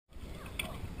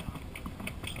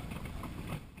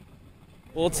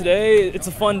Well, today it's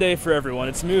a fun day for everyone.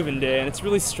 It's move-in day, and it's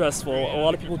really stressful. A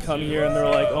lot of people come here and they're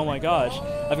like, "Oh my gosh,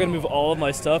 I've got to move all of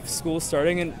my stuff. School's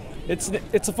starting," and it's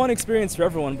a fun experience for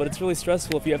everyone, but it's really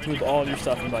stressful if you have to move all of your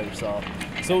stuff in by yourself.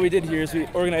 So what we did here is we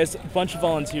organized a bunch of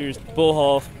volunteers, Bull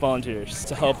Hall volunteers,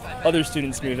 to help other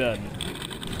students move in.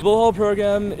 The Bull Hall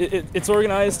program, it's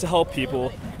organized to help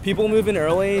people. People move in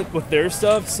early with their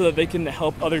stuff so that they can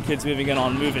help other kids moving in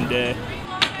on move-in day.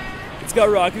 It's got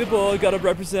Rocky the Bull, got to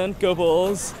represent, go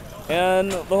Bulls,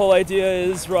 and the whole idea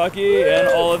is Rocky and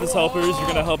all of his helpers are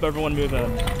going to help everyone move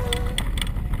in.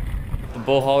 The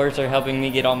Bull Haulers are helping me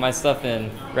get all my stuff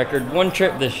in. Record 1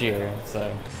 trip this year,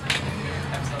 so.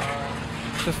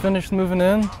 Just finished moving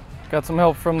in, got some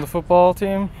help from the football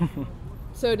team.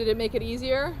 So did it make it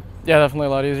easier? Yeah, definitely a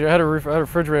lot easier. I had a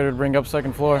refrigerator to bring up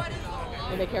second floor.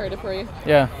 And they carried it for you?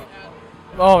 Yeah.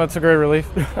 Oh, that's a great relief.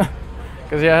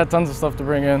 Because yeah, I had tons of stuff to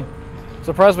bring in.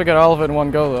 Surprised we got all of it in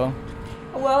one go though.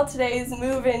 Well, today's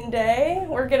move-in day.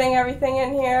 We're getting everything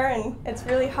in here and it's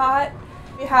really hot.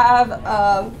 We have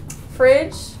a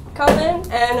fridge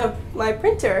coming and my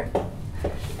printer.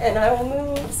 And I will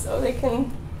move so they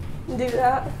can do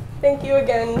that. Thank you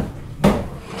again.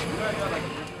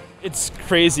 It's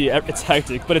crazy, it's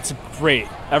hectic, but it's great.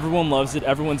 Everyone loves it,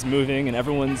 everyone's moving and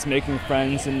everyone's making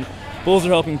friends and Bulls are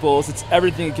helping Bulls. It's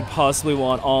everything you could possibly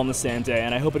want all on the same day,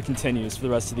 and I hope it continues for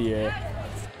the rest of the year.